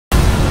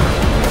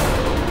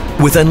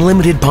with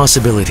unlimited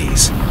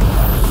possibilities,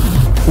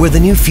 where the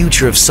new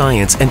future of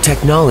science and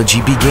technology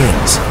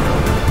begins.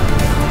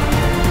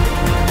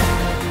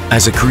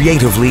 As a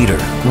creative leader,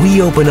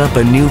 we open up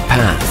a new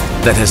path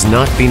that has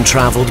not been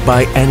traveled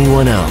by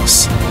anyone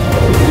else.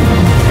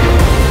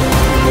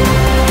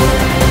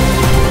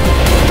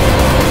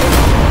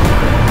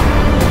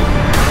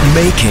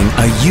 Making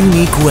a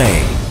unique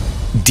way.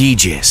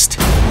 DGIST.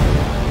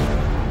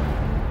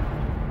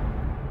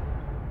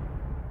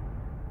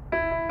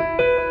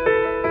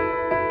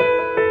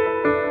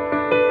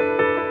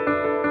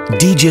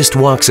 DGIST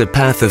walks a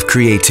path of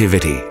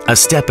creativity, a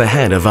step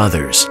ahead of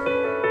others.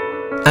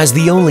 As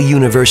the only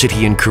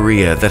university in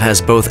Korea that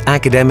has both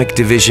academic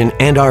division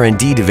and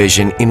R&D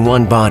division in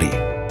one body,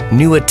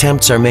 new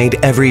attempts are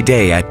made every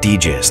day at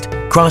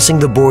DGIST, crossing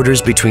the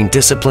borders between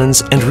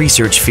disciplines and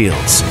research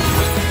fields.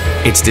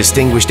 Its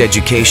distinguished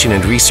education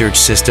and research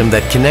system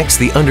that connects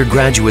the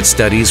undergraduate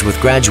studies with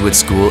graduate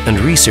school and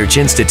research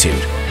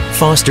institute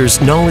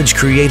fosters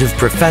knowledge-creative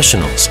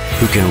professionals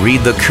who can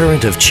read the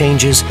current of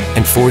changes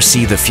and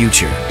foresee the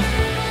future,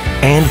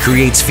 and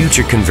creates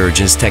future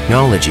convergence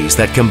technologies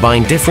that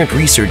combine different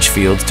research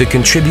fields to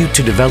contribute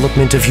to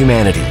development of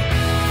humanity.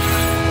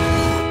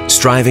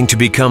 Striving to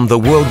become the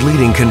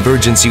world-leading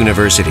convergence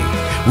university,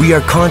 we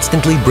are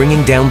constantly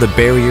bringing down the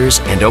barriers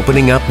and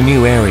opening up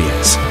new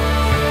areas.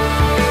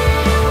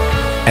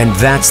 And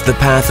that's the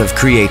path of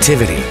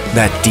creativity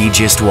that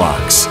DGIST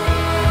walks.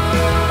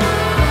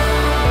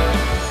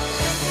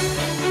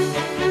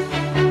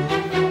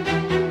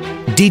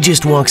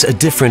 DGIST walks a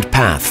different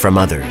path from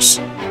others.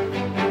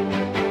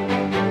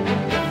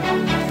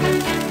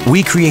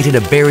 We created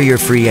a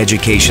barrier-free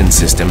education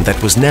system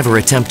that was never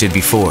attempted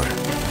before.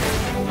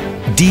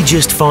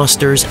 DGIST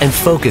fosters and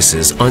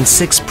focuses on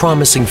 6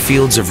 promising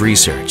fields of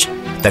research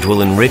that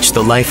will enrich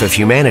the life of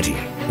humanity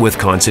with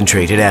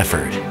concentrated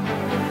effort.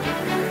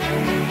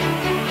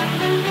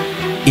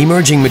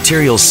 Emerging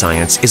materials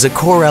science is a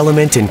core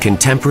element in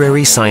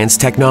contemporary science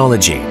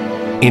technology.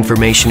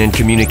 Information and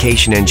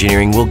communication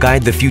engineering will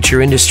guide the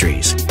future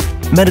industries.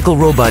 Medical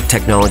robot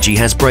technology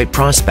has bright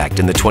prospect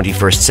in the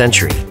 21st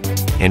century.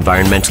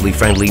 Environmentally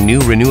friendly new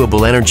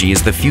renewable energy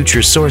is the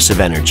future source of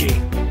energy.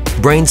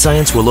 Brain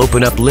science will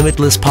open up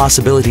limitless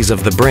possibilities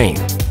of the brain,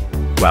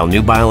 while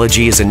new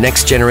biology is a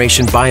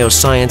next-generation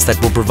bioscience that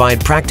will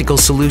provide practical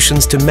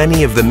solutions to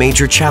many of the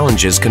major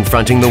challenges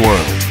confronting the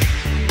world.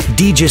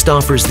 DGIST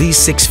offers these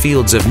 6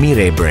 fields of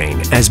Mire Brain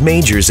as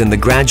majors in the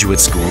graduate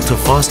school to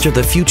foster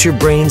the future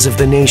brains of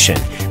the nation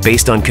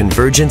based on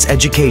convergence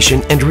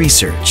education and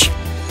research.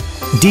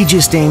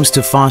 DGIST aims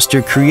to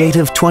foster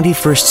creative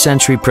 21st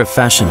century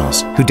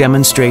professionals who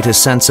demonstrate a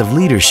sense of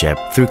leadership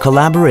through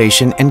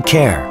collaboration and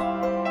care.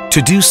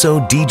 To do so,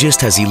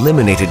 DGIST has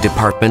eliminated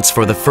departments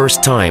for the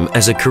first time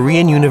as a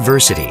Korean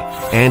university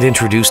and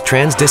introduced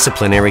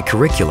transdisciplinary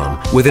curriculum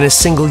within a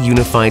single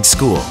unified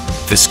school,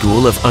 the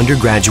School of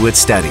Undergraduate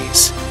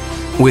Studies.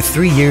 With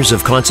 3 years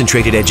of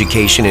concentrated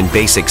education in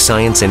basic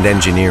science and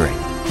engineering,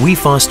 we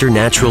foster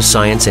natural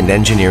science and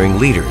engineering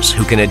leaders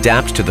who can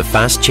adapt to the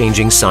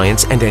fast-changing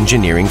science and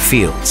engineering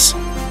fields.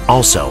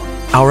 Also,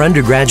 our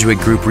undergraduate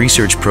group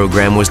research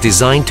program was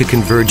designed to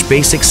converge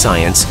basic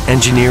science,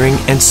 engineering,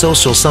 and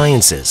social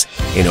sciences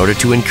in order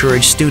to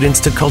encourage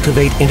students to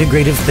cultivate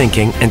integrative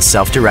thinking and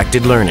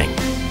self-directed learning,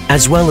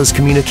 as well as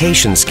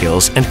communication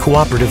skills and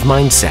cooperative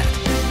mindset.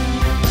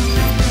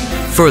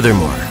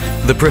 Furthermore,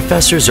 the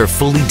professors are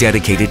fully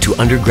dedicated to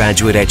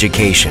undergraduate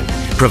education,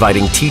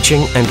 providing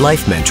teaching and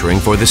life mentoring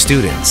for the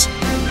students,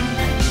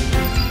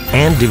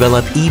 and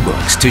develop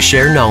e-books to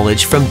share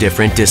knowledge from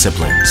different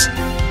disciplines.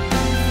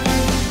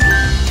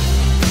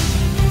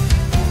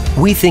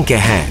 We think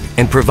ahead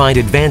and provide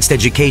advanced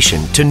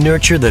education to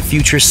nurture the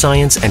future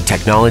science and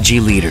technology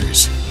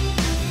leaders.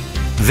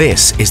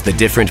 This is the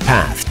different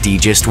path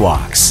DGIST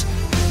walks.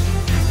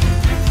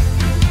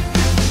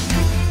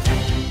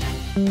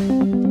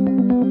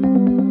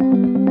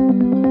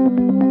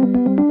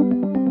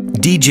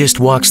 DGIST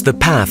walks the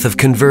path of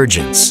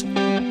convergence.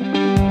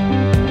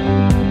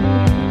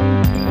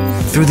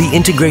 Through the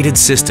integrated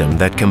system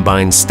that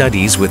combines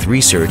studies with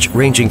research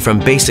ranging from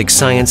basic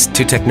science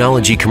to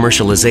technology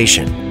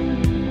commercialization,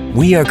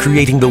 we are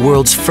creating the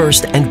world's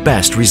first and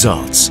best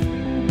results.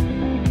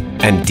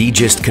 And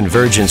DGIST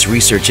Convergence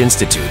Research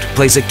Institute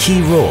plays a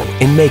key role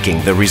in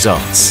making the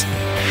results.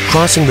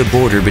 Crossing the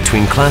border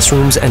between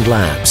classrooms and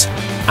labs,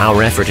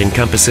 our effort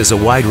encompasses a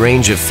wide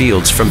range of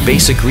fields from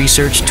basic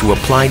research to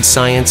applied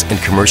science and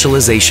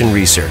commercialization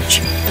research.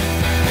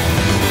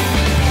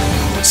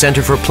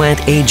 Center for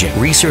Plant Aging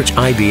Research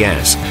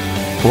IBS,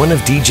 one of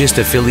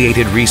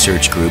DGIST-affiliated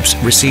research groups,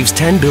 receives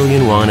 10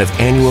 billion won of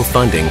annual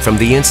funding from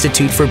the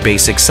Institute for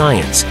Basic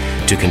Science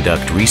to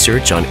conduct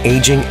research on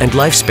aging and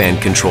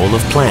lifespan control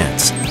of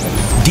plants.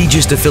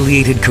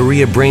 DGIST-affiliated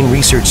Korea Brain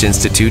Research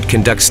Institute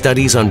conducts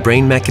studies on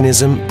brain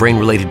mechanism,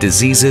 brain-related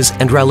diseases,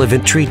 and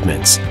relevant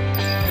treatments.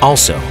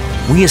 Also,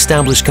 we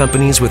establish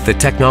companies with the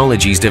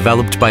technologies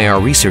developed by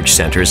our research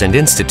centers and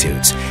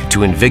institutes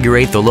to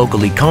invigorate the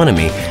local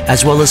economy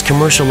as well as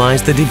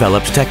commercialize the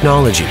developed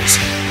technologies.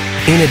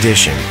 In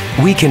addition,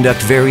 we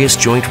conduct various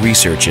joint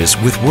researches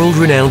with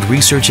world-renowned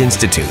research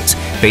institutes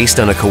based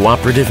on a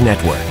cooperative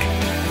network.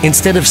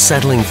 Instead of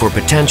settling for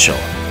potential,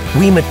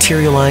 we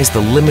materialize the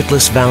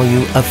limitless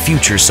value of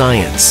future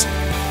science.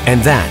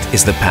 And that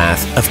is the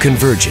path of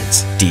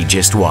convergence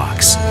DGIST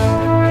walks.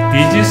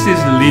 DGIST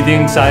is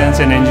leading science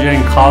and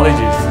engineering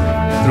colleges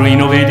through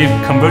innovative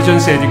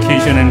convergence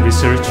education and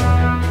research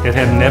that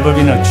have never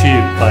been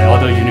achieved by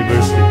other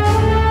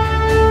universities.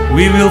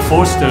 We will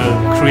foster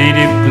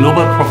creative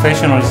global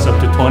professionals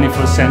of the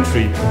 21st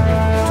century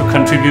to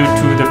contribute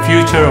to the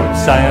future of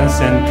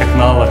science and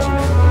technology.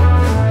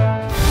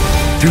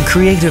 Through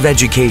creative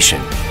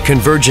education,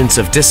 convergence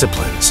of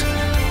disciplines,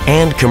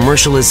 and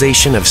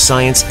commercialization of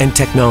science and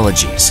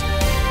technologies,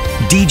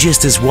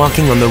 DGIST is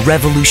walking on the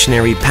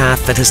revolutionary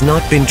path that has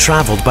not been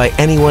traveled by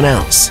anyone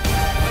else.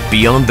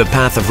 Beyond the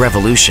path of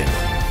revolution,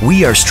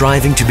 we are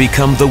striving to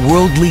become the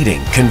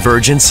world-leading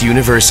convergence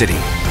university.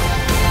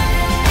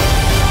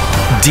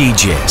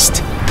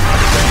 DGIST.